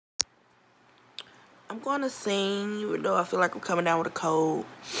I'm going to sing, even though I feel like I'm coming down with a cold.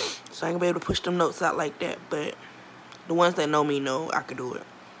 So I ain't gonna be able to push them notes out like that. But the ones that know me know I could do it.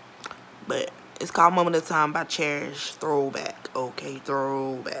 But it's called Moment of Time by Cherish. Throwback. Okay,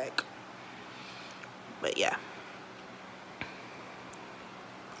 throwback. But yeah.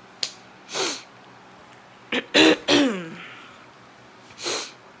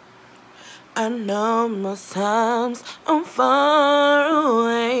 I know most times I'm far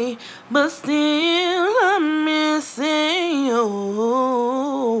away, but still I'm missing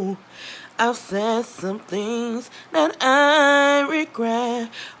you. I've said some things that I regret,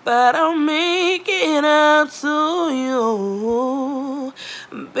 but I'll make it up to you.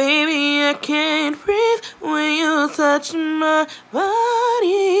 Baby, I can't breathe when you touch my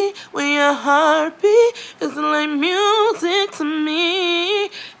body. When your heartbeat is like music to me,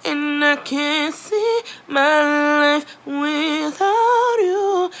 and I can't see my life without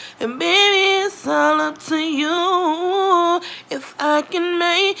you. And baby, it's all up to you. If I can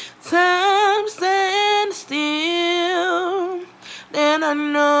make time stand still, then I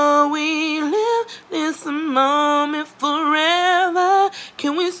know we live this moment forever.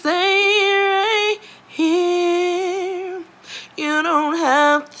 Can we stay right here? You don't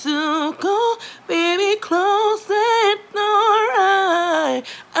have to go, baby, close that door.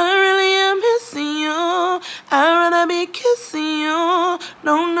 I really am missing you. I'd rather be kissing you.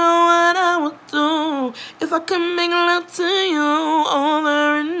 Don't know what I would do if I could make love to you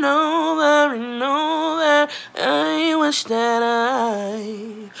over and over and over. I wish that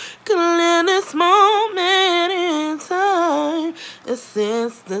I could live this moment in time.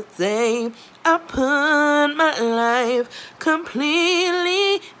 Since the day I put my life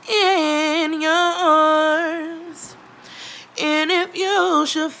completely in yours. And if you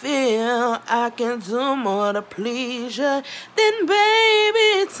should feel I can do more to please you, then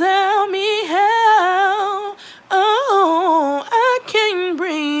baby, tell me how. Oh, I can't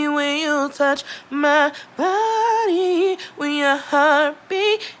breathe when you touch my body. When your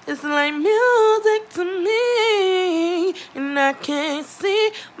heartbeat is like music to me, and I can't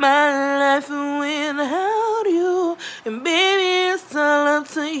see my life without you. And baby, it's all up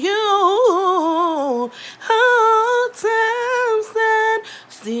to you. Oh, time stand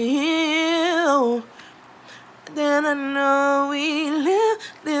still, then I know we live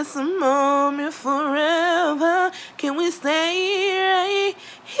this moment forever. Can we stay right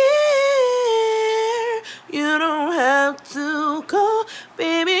here? You don't have to go,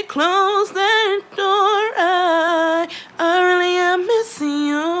 baby, close that door. I really am missing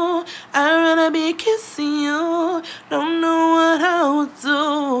you. I'd rather be kissing you. Don't know what I would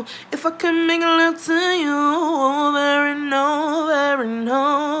do if I could make love to you over and over and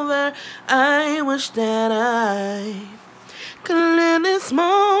over. I wish that I could live this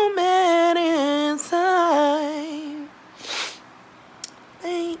moment